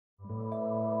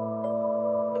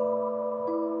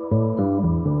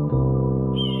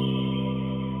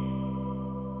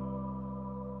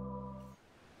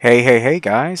Hey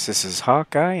guys, this is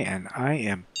Hawkeye and I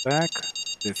am back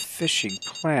with Fishing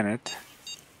Planet,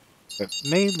 but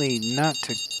mainly not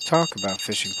to talk about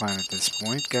Fishing Planet at this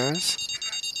point, guys.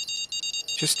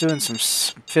 Just doing some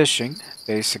fishing,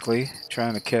 basically,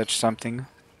 trying to catch something.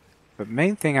 But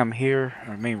main thing I'm here,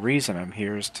 or main reason I'm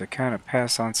here, is to kind of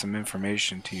pass on some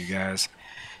information to you guys.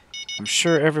 I'm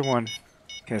sure everyone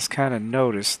has kind of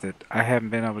noticed that I haven't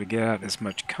been able to get out as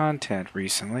much content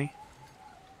recently.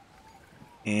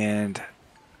 And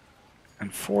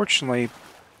unfortunately,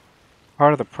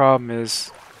 part of the problem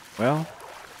is, well,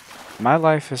 my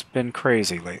life has been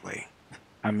crazy lately.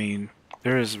 I mean,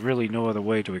 there is really no other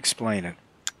way to explain it.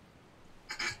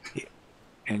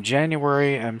 In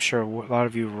January, I'm sure a lot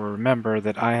of you will remember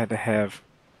that I had to have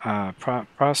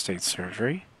prostate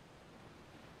surgery.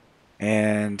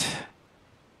 And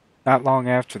not long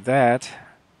after that,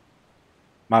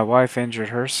 my wife injured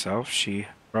herself. She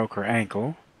broke her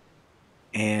ankle.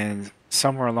 And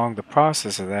somewhere along the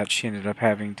process of that, she ended up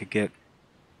having to get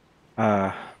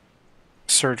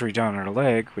surgery done on her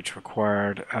leg, which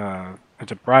required a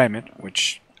debridement,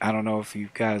 which I don't know if you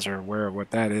guys are aware of what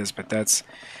that is, but that's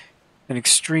an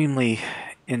extremely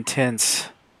intense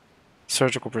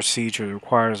surgical procedure that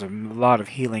requires a lot of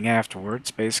healing afterwards.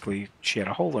 Basically, she had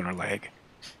a hole in her leg.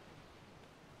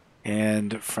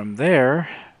 And from there,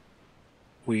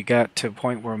 we got to a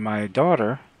point where my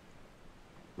daughter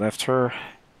left her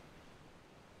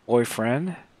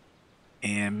boyfriend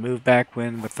and moved back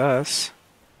in with us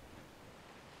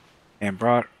and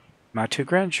brought my 2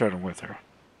 grandchildren with her.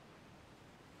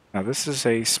 Now this is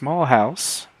a small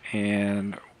house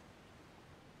and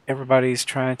everybody's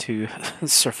trying to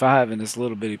survive in this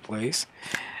little bitty place,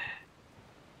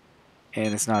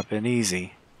 and it's not been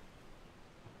easy.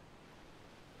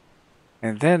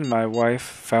 And then my wife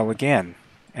fell again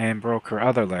and broke her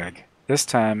other leg. This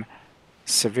time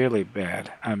severely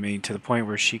bad. I mean, to the point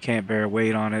where she can't bear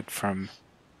weight on it from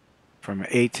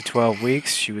 8 to 12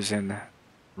 weeks. She was in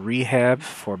rehab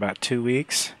for about 2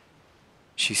 weeks.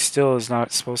 She still is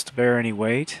not supposed to bear any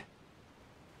weight.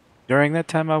 During that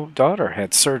time, my daughter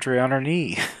had surgery on her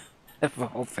knee,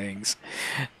 of all things,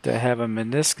 to have a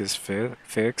meniscus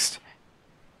fixed.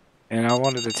 And I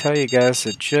wanted to tell you guys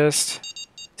that just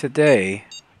today,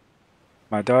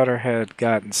 my daughter had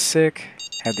gotten sick,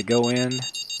 had to go in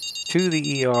to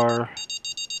the ER,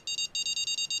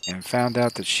 and found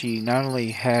out that she not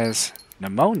only has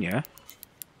pneumonia,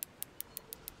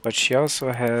 but she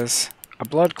also has a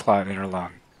blood clot in her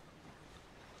lung.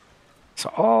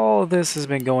 So all of this has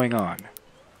been going on.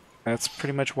 That's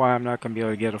pretty much why I'm not going to be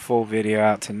able to get a full video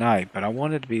out tonight, but I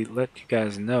wanted to let you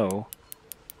guys know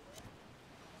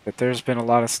that there's been a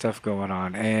lot of stuff going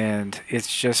on, and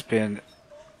it's just been,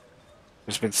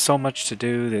 there's been so much to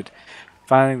do that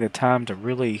finding the time to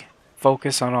really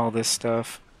focus on all this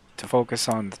stuff, to focus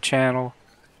on the channel,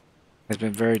 has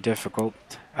been very difficult.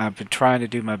 I've been trying to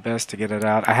do my best to get it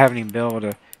out. I haven't even been able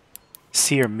to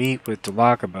see or meet with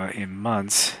Delakaba in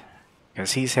months,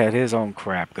 because he's had his own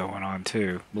crap going on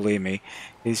too. Believe me,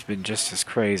 he's been just as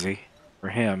crazy for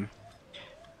him.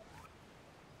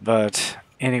 But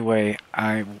anyway,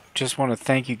 I just want to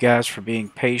thank you guys for being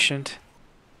patient.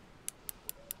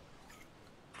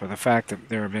 For the fact that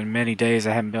there have been many days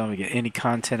I haven't been able to get any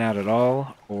content out at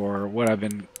all, or what I've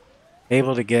been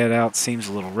able to get out seems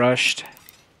a little rushed.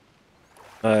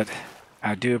 But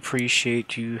I do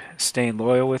appreciate you staying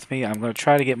loyal with me. I'm going to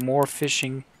try to get more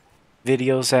fishing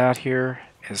videos out here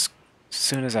as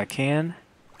soon as I can.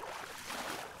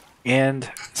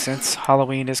 And since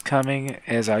Halloween is coming,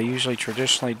 as I usually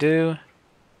traditionally do,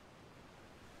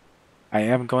 I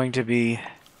am going to be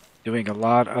doing a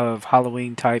lot of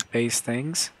Halloween type based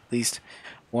things, at least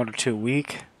 1 or 2 a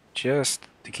week, just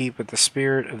to keep with the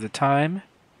spirit of the time.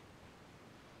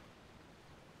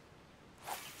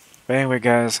 But anyway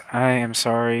guys, I am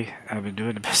sorry. I've been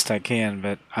doing the best I can,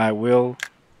 but I will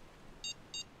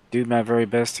do my very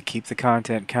best to keep the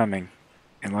content coming.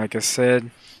 And like I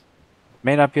said,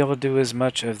 may not be able to do as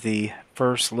much of the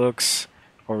first looks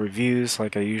or reviews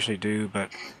like I usually do,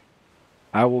 but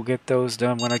I will get those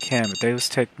done when I can. But those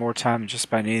take more time than just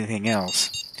about anything else.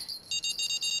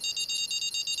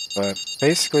 But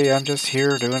basically, I'm just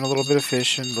here doing a little bit of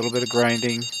fishing, a little bit of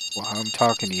grinding while I'm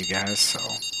talking to you guys. So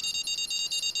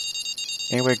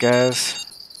anyway guys,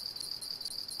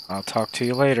 I'll talk to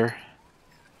you later.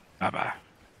 Bye-bye.